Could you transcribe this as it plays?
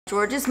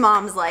George's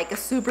mom's like a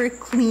super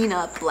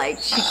cleanup, like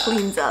she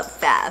cleans up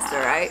fast,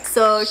 alright?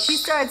 So she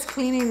starts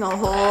cleaning the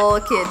whole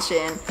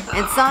kitchen,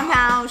 and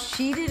somehow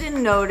she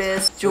didn't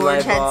notice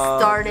George had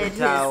started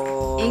his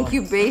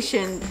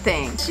incubation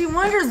thing. She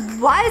wonders,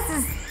 why is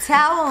this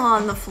towel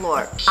on the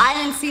floor? I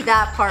didn't see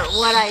that part.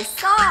 What I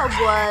saw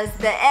was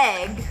the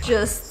egg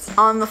just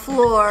on the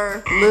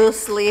floor,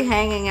 loosely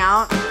hanging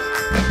out.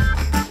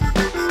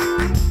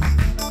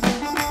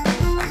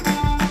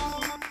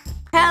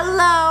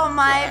 Hello,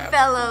 my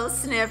fellow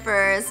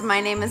sniffers. My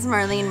name is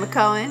Marlene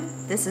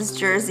McCohen. This is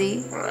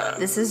Jersey.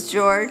 This is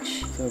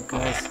George. What's up,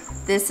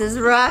 guys? This is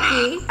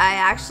Rocky. I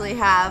actually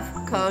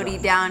have Cody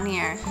down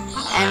here.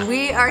 And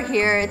we are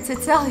here to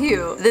tell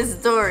you the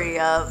story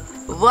of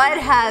what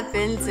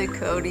happened to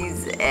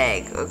Cody's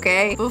egg,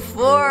 okay?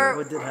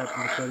 What did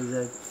happen to Cody's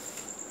egg?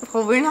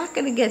 Well, we're not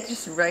gonna get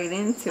just right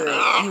into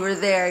it. You were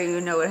there,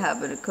 you know what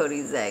happened to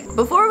Cody's egg.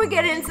 Before we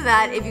get into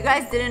that, if you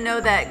guys didn't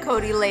know that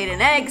Cody laid an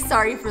egg,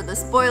 sorry for the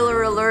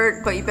spoiler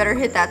alert, but you better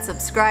hit that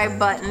subscribe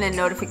button and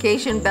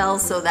notification bell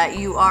so that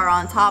you are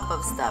on top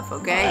of stuff,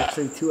 okay?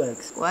 Actually, 2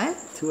 eggs. What?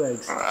 2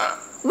 eggs.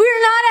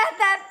 We're not at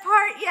that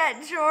part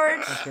yet, George.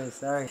 Okay,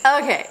 sorry.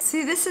 Okay,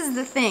 see, this is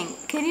the thing.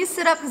 Can you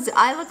sit up? Because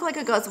I look like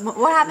a ghost.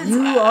 What happens?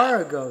 You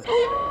are a ghost.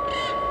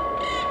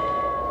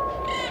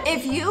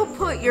 If you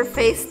put your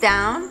face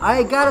down,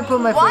 I gotta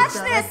put my watch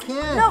face down. this. I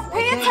can't. No,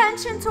 pay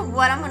attention to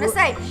what I'm gonna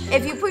say.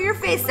 If you put your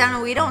face down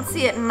and we don't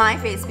see it, my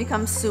face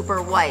becomes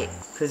super white.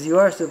 Because you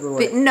are super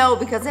white. But no,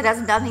 because it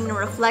has nothing to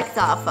reflect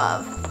off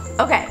of.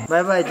 Okay.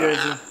 Bye-bye,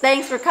 Jersey.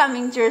 Thanks for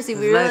coming, Jersey.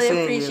 We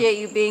really appreciate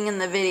you being in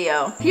the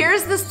video.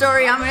 Here's the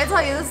story. I'm going to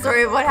tell you the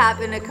story of what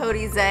happened to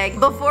Cody's egg.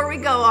 Before we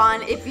go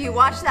on, if you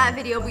watched that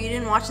video but you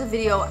didn't watch the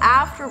video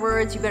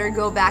afterwards, you better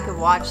go back and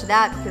watch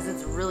that because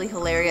it's really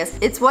hilarious.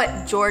 It's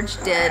what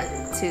George did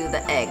to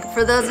the egg.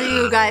 For those of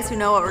you guys who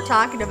know what we're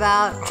talking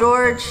about,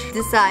 George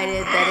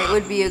decided that it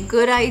would be a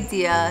good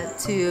idea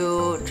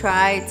to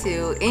try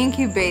to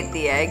incubate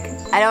the egg.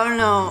 I don't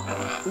know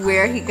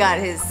where he got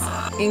his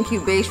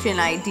incubation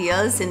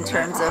ideas in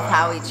terms of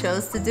how he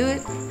chose to do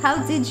it.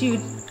 How did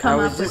you come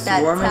up with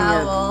that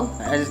towel?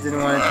 I just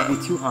didn't want it to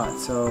be too hot,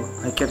 so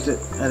I kept it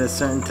at a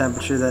certain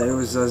temperature that it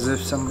was as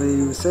if somebody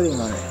was sitting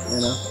on it,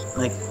 you know?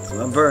 Like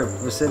a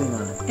bird was sitting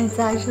on it. It's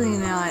actually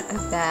not a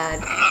bad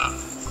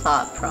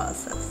thought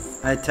process.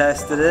 I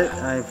tested it.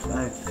 I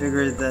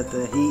figured that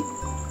the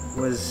heat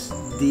was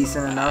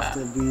decent enough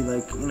to be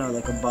like, you know,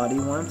 like a body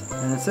warmth,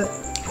 and that's it.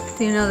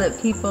 Do you know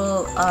that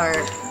people are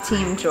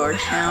Team George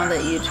now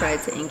that you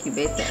tried to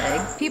incubate the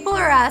egg? People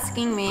are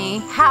asking me,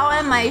 how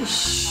am I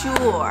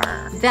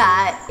sure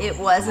that it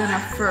wasn't a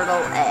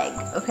fertile egg?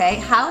 Okay,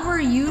 how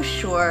were you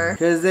sure?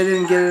 Because they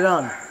didn't get it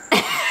on.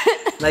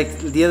 Like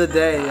the other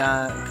day,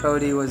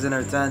 Cody was in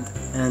her tent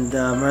and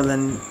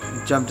Merlin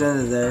jumped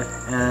into there,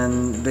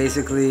 and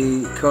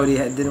basically Cody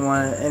didn't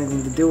want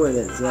anything to do with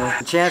it. So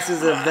the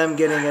chances of them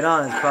getting it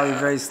on is probably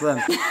very slim.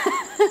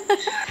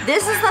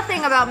 This is the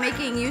thing about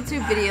making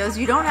YouTube videos.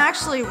 You don't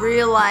actually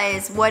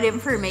realize what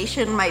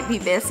information might be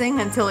missing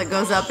until it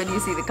goes up and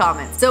you see the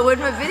comments. So when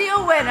my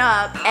video went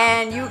up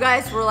and you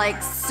guys were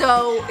like,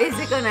 so is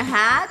it gonna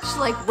hatch?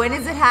 Like, when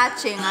is it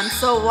hatching? I'm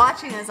so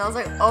watching this. I was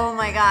like, oh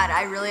my God,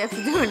 I really have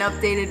to do an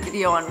updated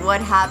video on what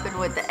happened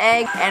with the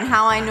egg and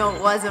how I know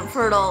it wasn't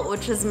fertile,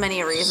 which is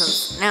many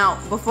reasons. Now,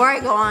 before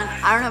I go on,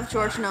 I don't know if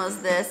George knows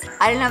this.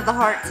 I didn't have the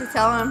heart to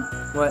tell him.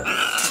 What?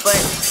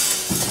 But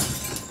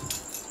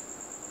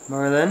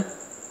Merlin,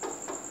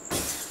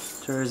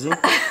 Jersey,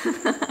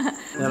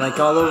 they're like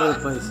all over the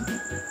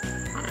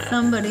place.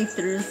 Somebody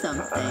threw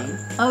something.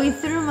 Oh, he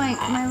threw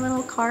my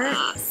little cart.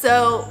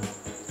 So,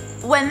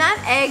 when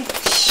that egg...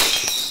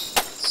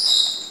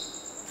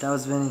 That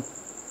was Vinny.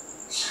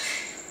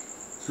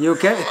 You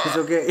okay? It's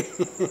okay.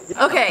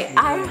 Okay,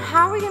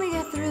 how are we gonna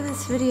get through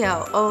this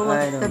video? Oh,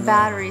 look, the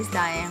battery's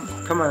dying.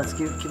 Come on, let's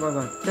keep on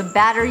going. The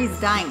battery's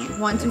dying.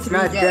 1, 2, 3, it's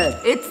not dead.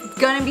 It's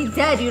gonna be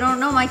dead. You don't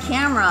know my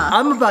camera.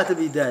 I'm about to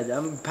be dead.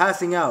 I'm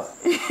passing out.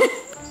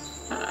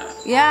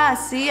 Yeah,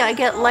 see, I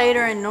get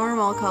lighter and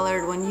normal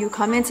colored when you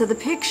come into the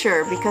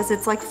picture because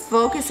it's like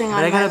focusing on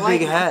my light. But I got a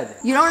big head.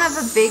 You don't have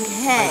a big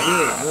head.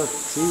 I do. Look,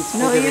 see, it's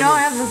no, you don't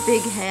have a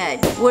big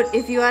head. What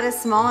if you had a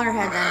smaller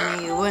head than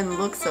me? You wouldn't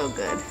look so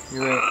good.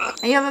 You're right.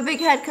 And you have a big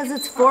head because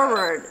it's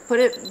forward. Put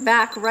it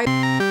back right.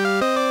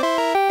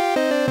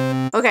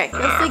 Okay,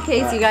 just in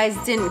case you guys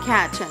didn't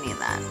catch any of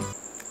that.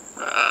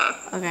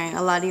 Okay,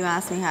 a lot of you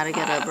asked me how to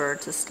get a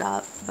bird to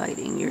stop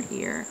biting your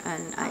ear,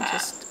 and I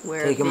just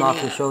wear. Take him off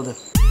your shoulder.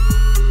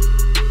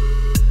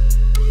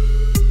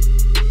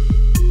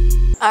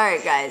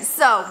 Alright guys,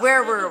 so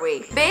where were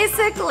we?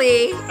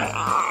 Basically,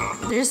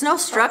 there's no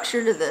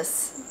structure to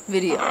this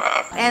video.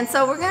 And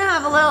so we're gonna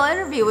have a little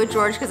interview with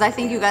George because I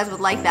think you guys would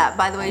like that.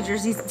 By the way,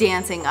 Jersey's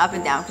dancing up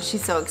and down because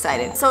she's so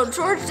excited. So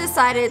George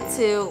decided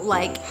to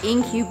like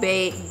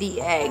incubate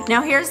the egg.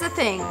 Now here's the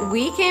thing,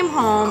 we came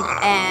home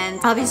and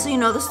obviously you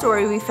know the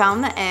story, we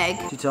found the egg.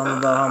 She told me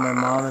about how my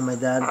mom and my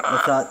dad,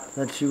 I thought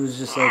that she was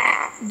just like...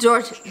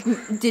 George,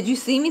 did you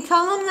see me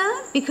tell them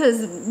that?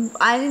 Because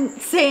I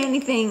didn't say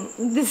anything.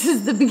 This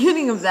is the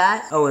beginning of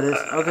that. Oh, it is?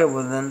 Okay,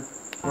 well then,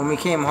 when we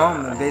came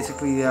home, and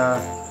basically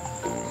what?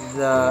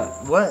 No,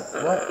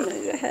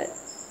 go ahead.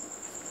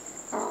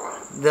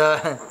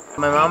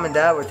 My mom and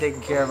dad were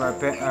taking care of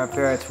our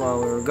parrots while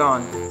we were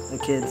gone, the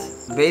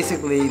kids.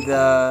 Basically,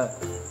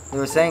 they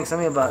were saying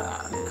something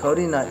about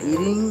Cody not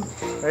eating,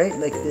 right?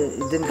 Like it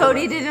didn't.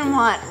 Cody didn't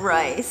want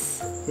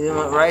rice. He didn't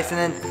want rice,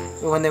 and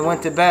then when they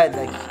went to bed,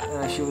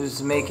 like she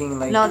was making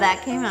like. No,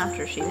 that came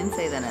after. She didn't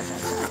say that at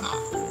that time.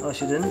 Oh,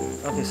 she didn't?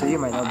 Okay, so you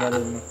might know better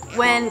than me.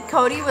 When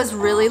Cody was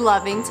really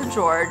loving to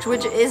George,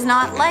 which is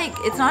not like,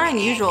 it's not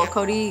unusual.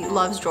 Cody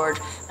loves George,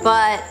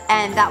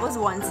 and that was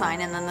one sign.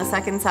 And then the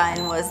second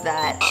sign was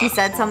that she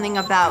said something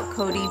about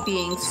Cody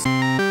being.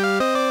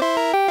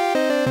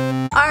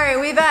 All right,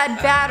 we've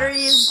had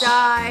batteries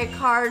die,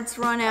 cards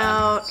run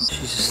out.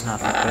 She's just not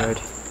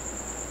prepared.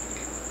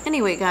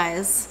 Anyway,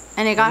 guys,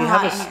 and it got you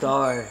hot. You have a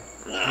star,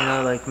 you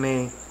know, like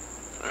me.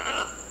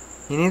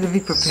 You need to be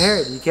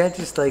prepared. You can't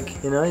just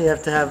like, you know, you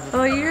have to have...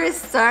 Oh, you're a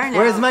star now.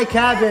 Where's my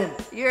cabin?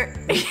 Your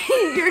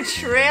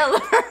trailer.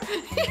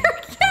 Your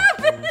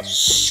cabin.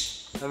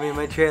 I mean,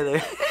 my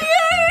trailer.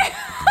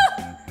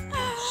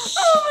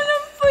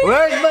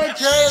 Where's my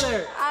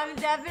trailer? I'm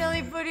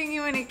definitely putting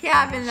you in a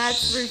cabin,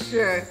 that's for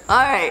sure.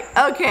 Alright,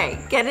 okay,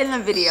 get in the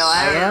video.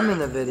 I am in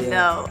the video.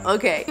 No,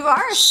 okay. You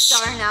are a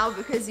star now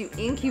because you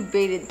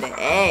incubated the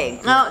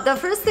egg. Now, the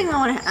first thing I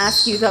want to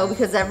ask you though,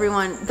 because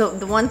everyone,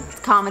 the one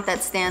comment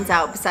that stands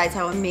out besides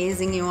how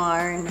amazing you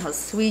are and how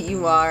sweet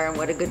you are and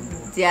what a good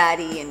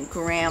daddy and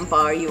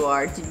grandpa you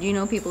are, did you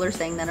know people are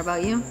saying that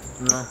about you?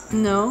 No.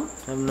 No?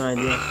 I have no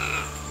idea.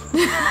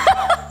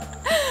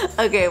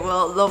 Okay,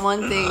 well, the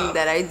one thing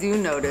that I do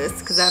notice,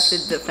 because I have to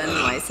defend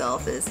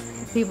myself, is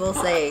people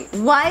say,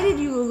 why did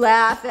you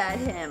laugh at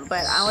him?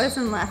 But I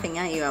wasn't laughing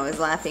at you, I was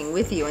laughing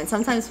with you. And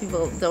sometimes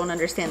people don't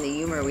understand the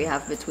humor we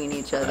have between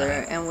each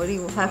other. And what do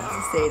you have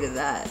to say to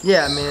that?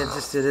 Yeah, I mean,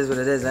 it is what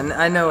it is. And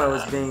I know I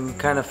was being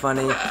kind of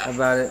funny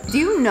about it. Do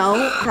you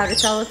know how to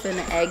tell if an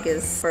egg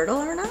is fertile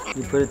or not?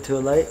 You put it to a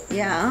light?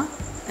 Yeah.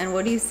 And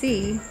what do you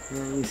see?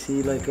 Yeah, you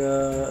see like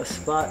a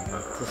spot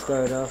to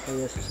start off, I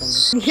guess, or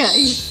something. Yeah,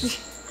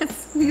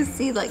 you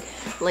see like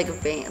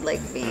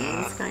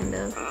veins kind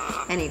of,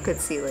 and you could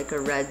see like a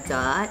red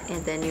dot,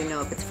 and then you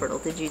know if it's fertile.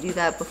 Did you do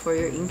that before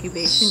your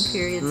incubation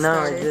period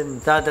started? No, I didn't.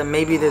 Thought that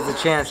maybe there's a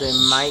chance it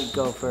might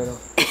go fertile.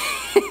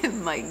 It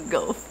might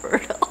go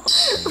fertile.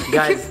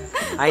 Guys,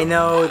 I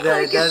know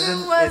that like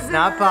it's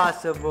not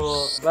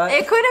possible, but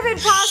it could have been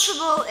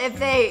possible if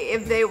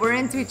they were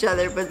into each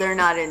other, but they're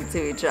not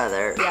into each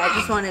other. Yeah, I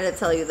just wanted to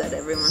tell you that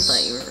everyone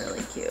thought you were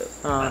really cute.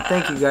 Oh,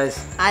 thank you guys.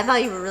 I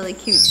thought you were really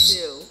cute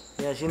too.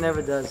 Yeah, she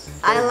never does.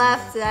 I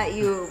laughed at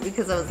you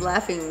because I was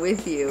laughing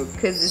with you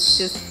because it's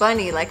just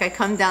funny. Like I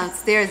come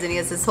downstairs and he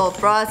has this whole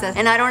process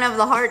and I don't have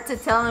the heart to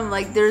tell him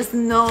like there's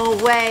no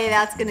way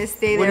that's gonna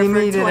stay there for 28 days. What do you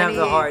mean you didn't have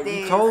the heart?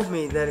 You told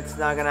me that it's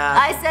not gonna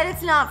happen. I said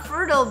it's not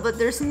fertile, but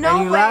there's no way.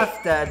 And you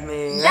laughed at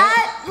me. Right?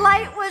 That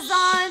light was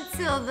on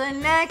till the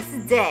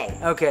next day.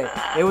 Okay,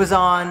 it was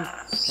on.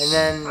 And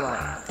then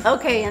what?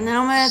 Okay, and then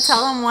I'm gonna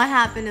tell them what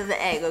happened to the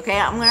egg. Okay,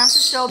 I'm gonna have to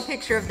show a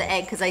picture of the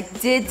egg because I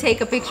did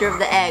take a picture of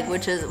the egg,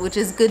 which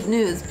is good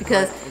news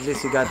because at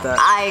least you got that.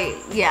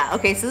 Yeah.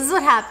 Okay, so this is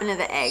what happened to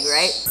the egg,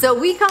 right? So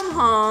we come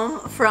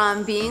home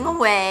from being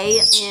away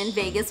in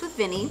Vegas with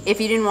Vinny. If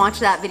you didn't watch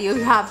that video,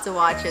 you have to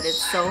watch it.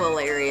 It's so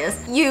hilarious.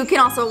 You can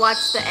also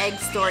watch the egg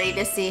story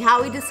to see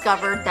how we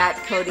discovered that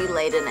Cody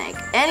laid an egg.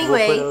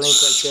 Anyway, we'll put a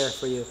link right there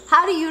for you.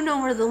 How do you know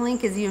where the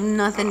link is? You have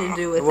nothing to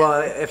do with it.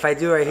 Well, if I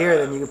do right here,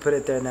 then you can put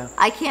it there now.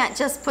 I can't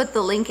just put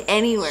the link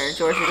anywhere,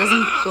 George. It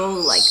doesn't go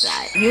like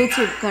that.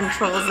 YouTube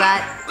controls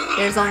that.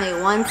 There's only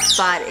one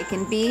spot it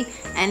can be,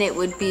 and it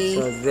would be...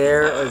 So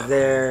there or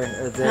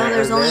there or there. No,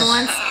 there's only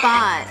one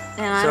spot,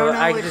 and I don't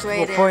know which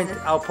way it is.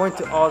 I'll point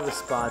to all the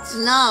spots.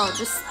 No,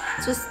 just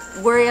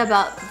worry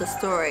about the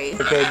story.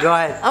 Okay, go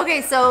ahead.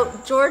 Okay, so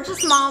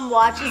George's mom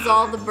watches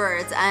all the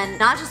birds, and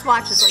not just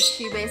watches, like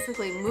she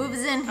basically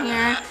moves in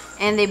here,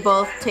 and they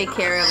both take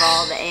care of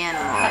all the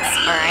animals,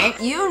 all right?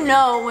 You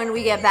know when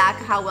we get back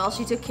how well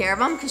she took care of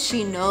them, because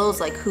she knows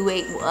like who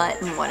ate what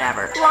and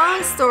whatever.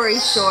 Long story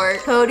short,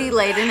 Cody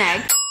laid an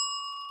egg.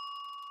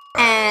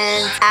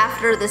 And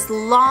after this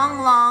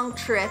long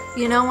trip,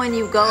 you know when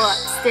you go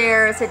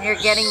upstairs and you're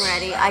getting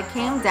ready, I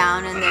came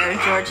down and there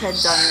George had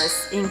done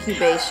this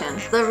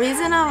incubation. The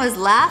reason I was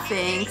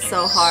laughing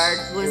so hard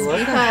was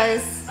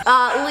because,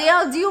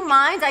 Leo, do you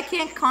mind? I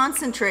can't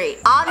concentrate.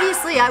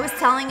 Obviously, I was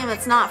telling him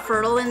it's not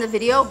fertile in the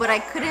video, but I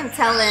couldn't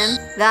tell him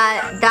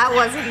that that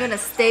wasn't gonna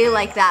stay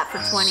like that for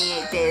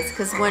 28 days.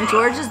 Because when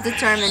George is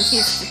determined,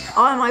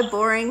 oh, am I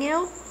boring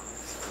you?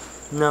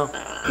 No.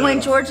 When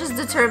George is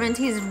determined,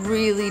 he's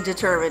really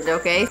determined,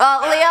 okay? Leo,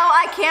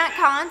 I can't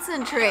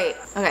concentrate.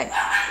 Okay.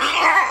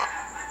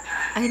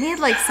 I need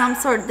like some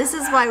sort, this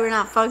is why we're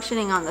not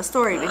functioning on the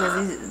story,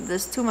 because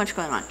there's too much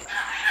going on.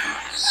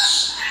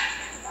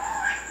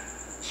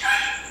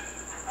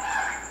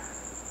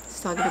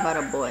 He's talking about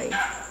a boy.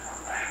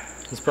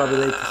 He's probably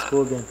late to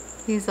school again.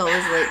 He's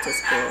always late to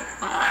school.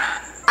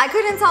 I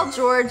couldn't tell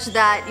George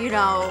that, you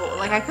know,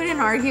 like I couldn't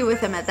argue with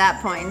him at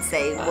that point and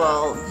say,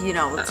 well, you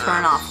know,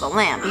 turn off the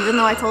lamp. Even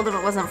though I told him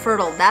it wasn't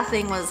fertile, that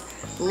thing was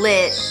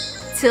lit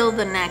till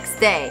the next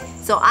day.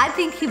 So I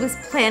think he was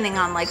planning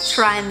on like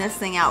trying this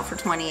thing out for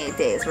 28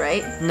 days,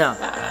 right? No.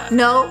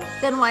 No?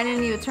 Then why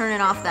didn't you turn it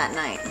off that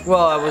night?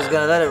 Well, I was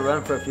gonna let it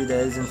run for a few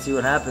days and see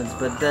what happens,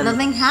 but then...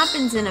 Nothing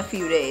happens in a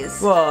few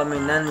days. Well, I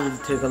mean, then you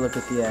take a look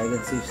at the egg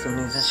and see if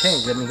something's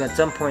changed. I mean, at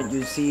some point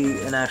you see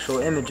an actual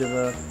image of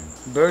a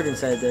bird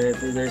inside there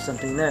if there's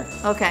something there.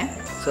 Okay.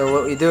 So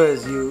what we do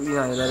is you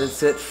let it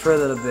sit for a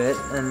little bit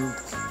and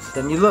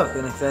then you look,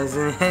 and if there's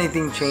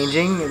anything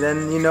changing,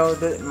 then you know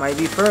that it might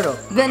be fertile.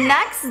 The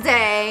next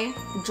day,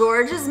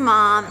 George's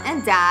mom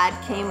and dad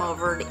came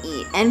over to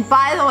eat. And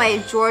by the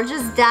way,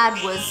 George's dad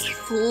was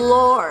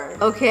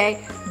floored,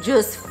 okay?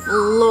 Just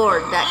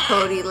floored that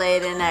Cody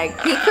laid an egg.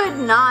 He could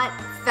not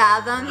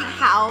fathom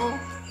how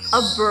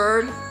a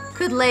bird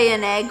could lay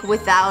an egg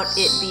without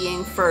it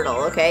being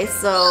fertile, okay?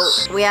 So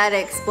we had to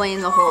explain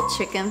the whole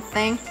chicken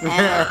thing. And,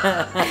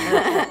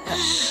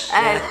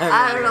 and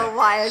I don't know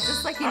why. It's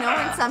just like, you know,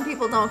 when some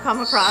people don't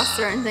come across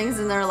certain things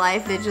in their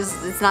life,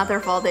 it's not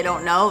their fault, they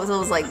don't know. So it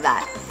was like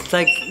that. It's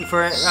like,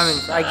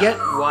 I get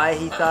why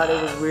he thought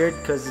it was weird,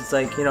 because it's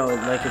like, you know,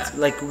 like it's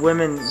like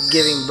women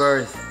giving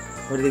birth.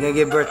 What, are they gonna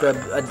give birth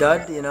to a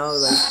dud, you know?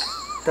 Like,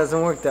 it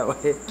doesn't work that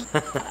way.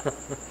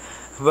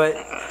 But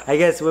I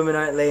guess women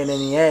aren't laying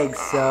any eggs,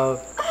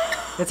 so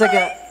it's like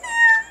a...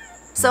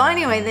 So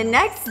anyway, the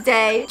next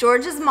day,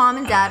 George's mom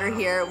and dad are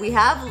here. We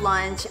have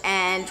lunch,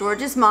 and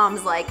George's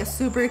mom's like a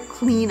super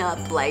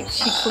cleanup, like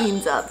she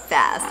cleans up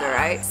fast, all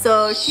right?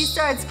 So she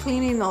starts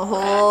cleaning the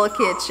whole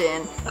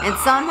kitchen, and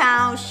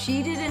somehow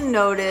she didn't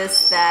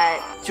notice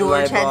that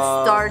George had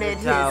started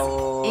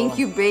his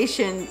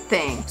incubation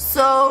thing.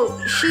 So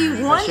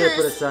she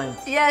wonders,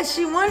 yeah,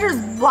 she wonders,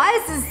 why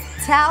is this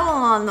towel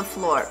on the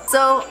floor?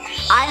 So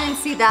I didn't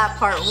see that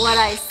part. What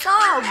I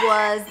saw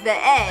was the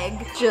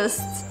egg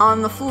just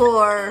on the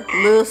floor,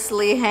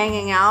 loosely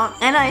hanging out.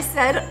 And I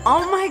said,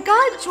 oh my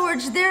God,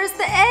 George, there's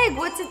the egg.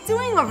 What's it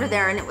doing over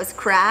there? And it was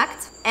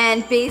cracked.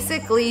 And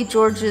basically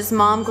George's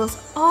mom goes,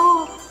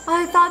 oh,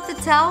 I thought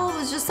the towel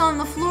was just on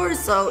the floor.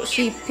 So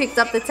she picked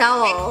up the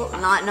towel,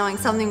 not knowing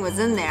something was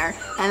in there,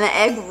 and the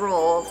egg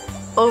rolled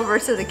over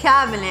to the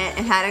cabinet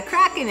and had a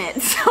crack in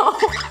it. So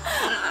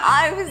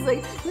I was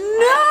like, no,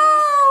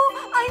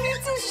 I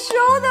need to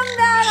show them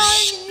that on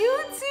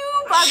YouTube.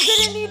 I'm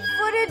gonna need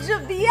footage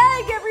of the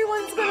egg.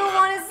 Everyone's gonna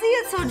want to see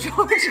it. So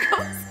George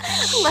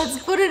goes,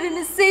 let's put it in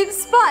a safe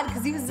spot,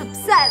 because he was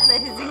upset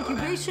that his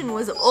incubation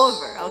was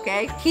over,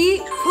 okay? He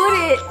put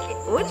it,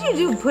 what did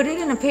you do? Put it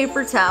in a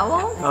paper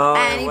towel? Oh,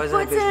 and he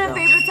puts it in a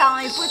paper towel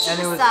and he puts it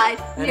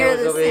aside near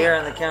the sink. Over here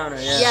on the counter,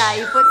 yeah. Yeah,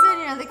 he puts it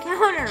near the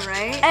counter,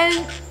 right?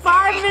 And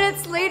 5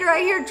 minutes later, I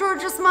hear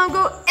George's mom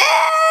go,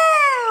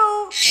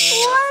 ew!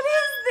 What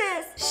is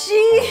this?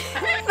 She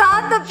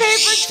thought the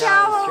paper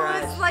towel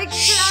was like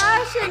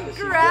trash and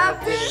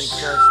grabbed it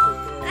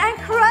and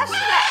crushed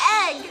the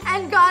egg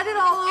and got it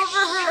all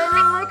over her. And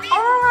I'm like,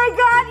 oh my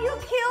God, you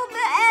killed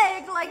the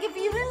egg. Like, if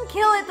you didn't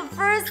kill it the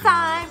first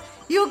time,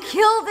 you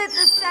killed it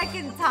the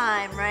second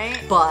time,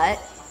 right? But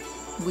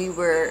we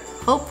were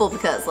hopeful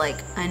because like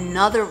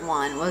another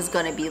one was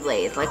gonna be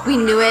laid. Like, we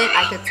knew it.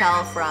 I could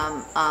tell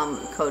from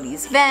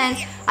Cody's vent.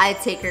 I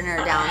had taken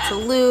her down to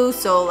Lou,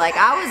 so like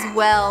I was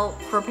well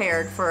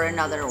prepared for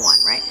another one,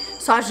 right?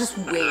 So I was just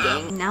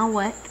waiting. Now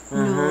what?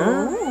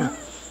 No. No.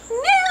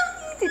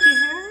 Did you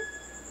hear her?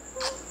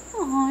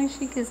 Oh,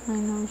 she kissed my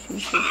nose.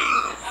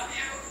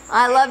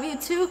 I love you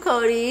too,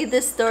 Cody.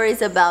 This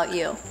story's about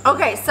you.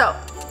 Okay, so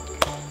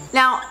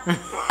now.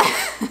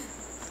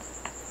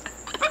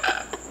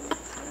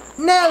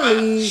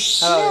 Nellie!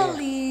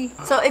 Nellie!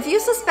 So if you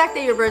suspect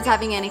that your bird's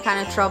having any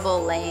kind of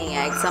trouble laying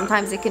eggs,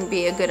 sometimes it can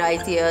be a good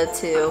idea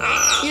to,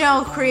 you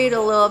know, create a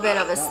little bit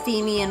of a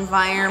steamy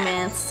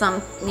environment,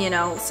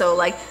 so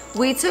like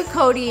we took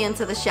Cody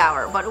into the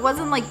shower, but it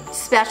wasn't like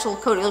special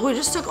Cody. Like, we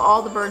just took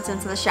all the birds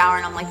into the shower,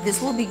 and I'm like,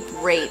 this will be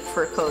great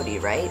for Cody,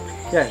 right?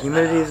 Yeah,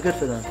 humidity is good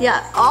for them.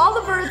 Yeah, all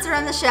the birds are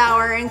in the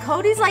shower, and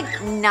Cody's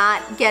like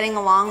not getting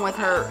along with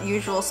her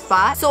usual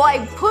spot. So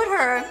I put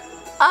her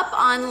up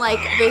on like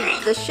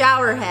the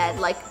shower head,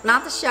 like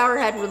not the shower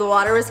head where the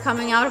water was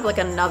coming out of, like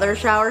another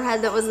shower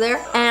head that was there.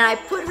 And I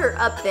put her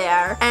up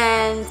there,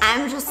 and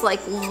I'm just like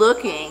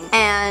looking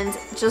and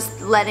just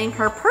letting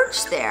her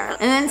perch there.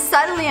 And then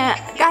suddenly,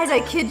 guys,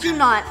 I kid you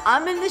not,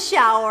 I'm in the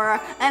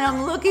shower and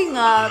I'm looking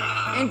up,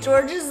 and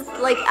George is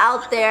like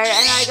out there, and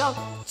I go,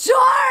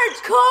 George,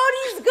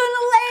 Cody's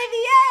gonna lay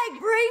the egg,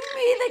 bring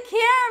me the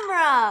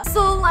camera.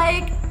 So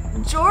like,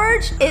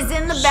 George is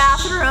in the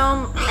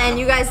bathroom, and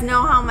you guys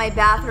know how my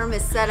bathroom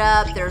is set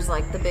up. There's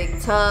like the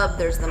big tub,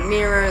 there's the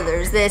mirror,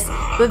 there's this.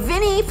 But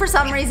Vinny, for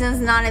some reason, is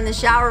not in the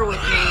shower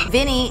with me.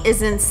 Vinny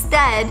is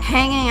instead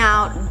hanging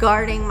out,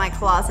 guarding my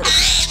closet.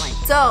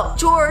 So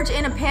George,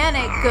 in a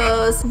panic,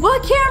 goes,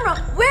 "What camera?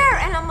 Where?"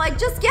 And I'm like,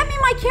 "Just get me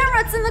my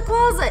camera, it's in the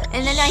closet."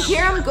 And then I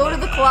hear him go to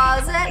the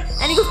closet,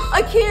 and he goes,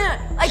 I can't,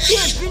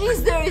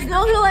 Vinny's there, he's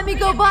not gonna let me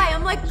go by.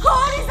 I'm like,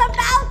 Cody's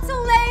about to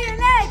lay an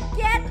egg,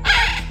 get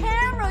the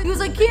camera. He was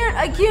like,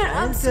 I can't,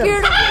 I'm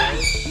scared of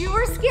it. You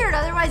were scared,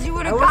 otherwise you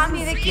would have got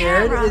me the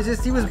camera. It's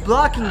just he was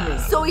blocking me.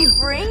 So he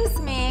brings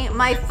me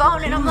my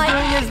phone, and I'm like,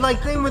 doing his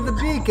like thing with the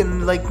beak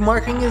and like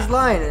marking his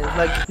line, and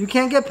like you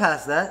can't get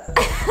past that.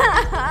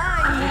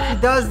 If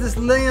he does this,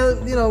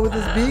 you know, with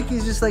his beak,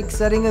 he's just like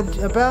setting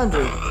a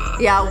boundary.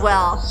 Yeah,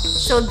 well,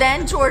 so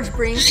then George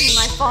brings me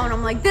my phone.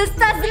 I'm like, this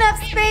doesn't have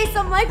space.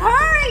 I'm like,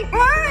 hurry,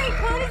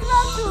 Cody's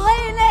about to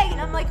lay an egg.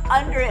 And I'm like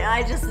under it, and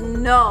I just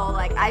know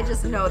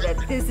that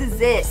this is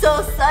it.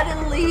 So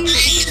suddenly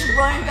he's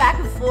running back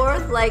and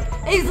forth, like,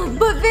 and he's like,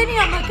 but Vinny,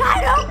 I'm like,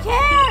 I don't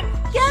care.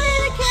 Get me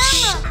the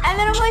camera. And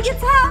then I'm like,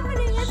 it's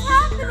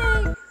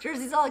happening.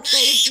 Jersey's all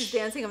excited, she's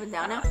dancing up and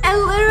down now.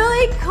 And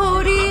literally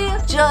Cody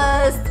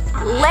just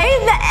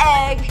laid the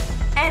egg,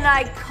 and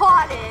I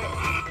caught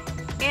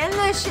it in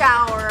the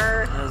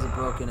shower. That was a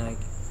broken egg.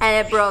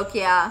 And it broke,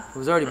 yeah. It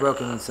was already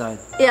broken inside.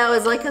 Yeah, it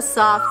was like a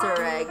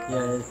softer egg.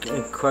 Yeah,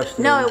 it crushed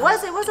it. No, it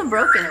wasn't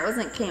broken.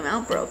 It came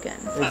out broken.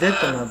 It did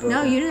come out broken.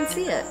 No, you didn't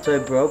see it. So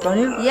it broke on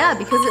you? Yeah,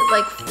 because it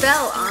like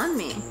fell on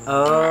me.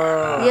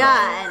 Oh.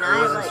 Yeah, and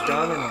I like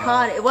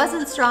caught it. It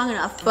wasn't strong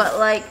enough, but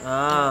like.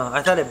 Oh,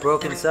 I thought it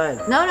broke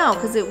inside. No,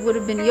 because it would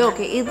have been yolk.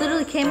 It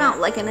literally came out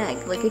like an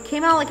egg. Like it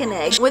came out like an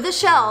egg with a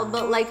shell,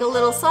 but like a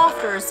little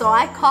softer. So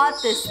I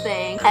caught this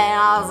thing, and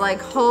I was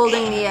like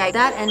holding the egg.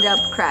 That ended up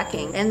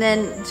cracking, and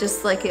then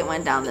just like it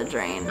went down the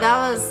drain.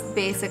 That was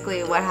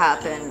basically what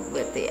happened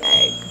with the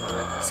egg.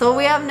 So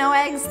we have no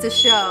eggs to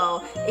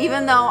show,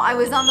 even though I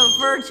was on the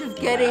verge of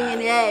getting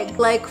an egg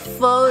like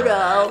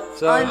photo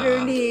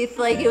underneath,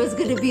 like it was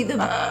gonna be the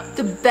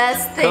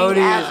best thing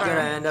Cody ever. is gonna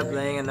end up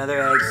laying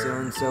another egg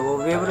soon, so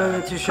we'll be able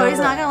to show. Cody's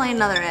not gonna lay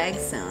another egg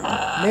soon.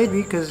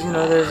 Maybe, because you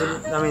know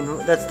I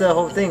mean that's the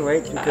whole thing,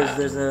 right? Because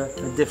there's a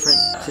different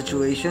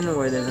situation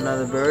where there's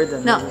another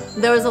bird. No,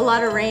 there was a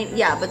lot of rain.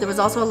 Yeah, but there was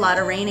also a lot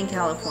of rain in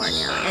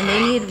California, and they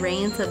need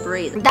rain to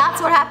breathe.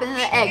 That's what happened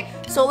to the egg.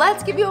 So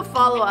let's give you a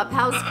follow-up.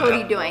 How's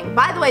Cody doing?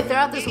 By the way,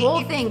 throughout this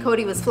whole thing,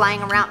 Cody was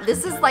flying around.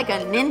 This is like a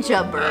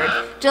ninja bird.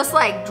 Just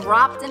like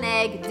dropped an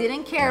egg,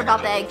 didn't care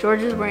about the egg.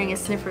 George is wearing a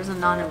Sniffers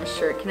Anonymous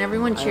shirt. Can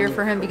everyone cheer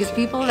for him? Because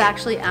people have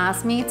actually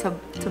asked me to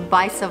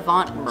buy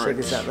Savant merch. Check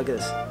this out, look at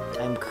this.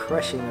 I'm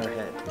crushing her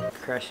head.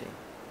 Crushing.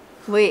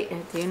 Wait,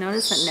 do you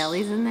notice that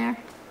Nellie's in there?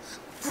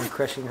 I'm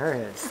crushing her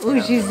head.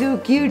 Oh, she's so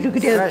cute. Look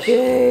at that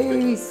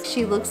face.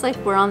 She looks like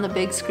we're on the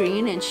big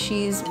screen and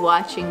she's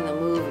watching the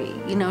movie.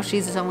 You know,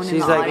 she's someone in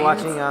the audience. She's like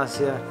watching us,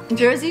 yeah.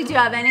 Jersey, do you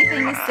have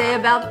anything to say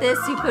about this?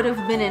 You could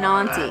have been an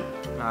auntie.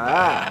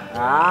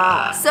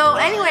 So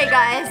anyway,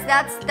 guys,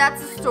 that's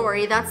the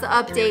story. That's the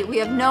update. We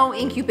have no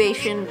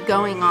incubation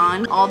going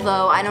on,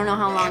 although I don't know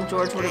how long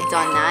George would have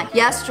done that.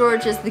 Yes,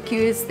 George is the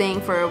cutest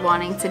thing for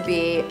wanting to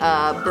be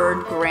a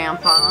bird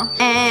grandpa,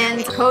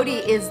 and Cody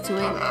is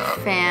doing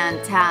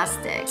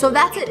fantastic. So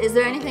that's it. Is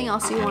there anything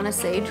else you want to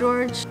say,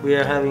 George? We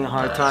are having a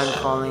hard time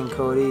calling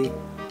Cody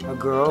a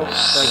girl,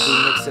 like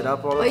we mix it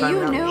up all the time. But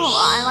you knew,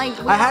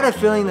 I had a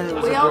feeling that it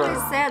was a girl. We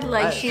always said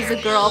like she's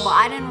a girl, but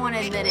I didn't want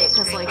to admit it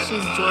because like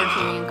she's George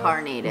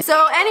reincarnated.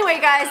 So anyway,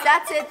 guys,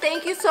 that's it.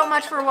 Thank you so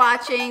much for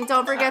watching.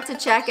 Don't forget to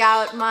check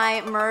out my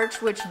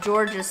merch, which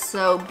George is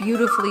so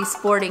beautifully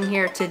sporting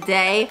here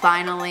today,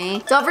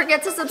 finally. Don't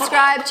forget to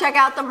subscribe, check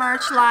out the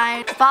merch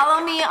line.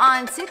 Follow me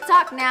on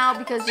TikTok now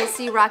because you'll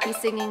see Rocky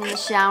singing in the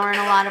shower and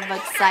a lot of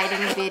exciting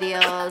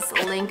videos.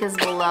 Link is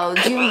below.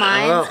 Do you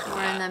mind?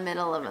 We're in the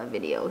middle of a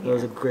video. That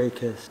was a great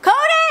kiss.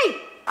 Cody!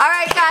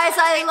 Alright guys,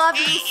 I love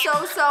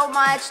you so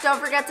much. Don't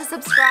forget to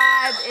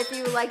subscribe if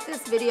you like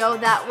this video.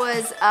 That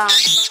was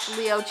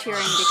Leo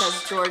cheering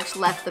because George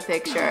left the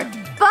picture.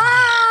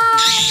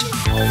 Bye!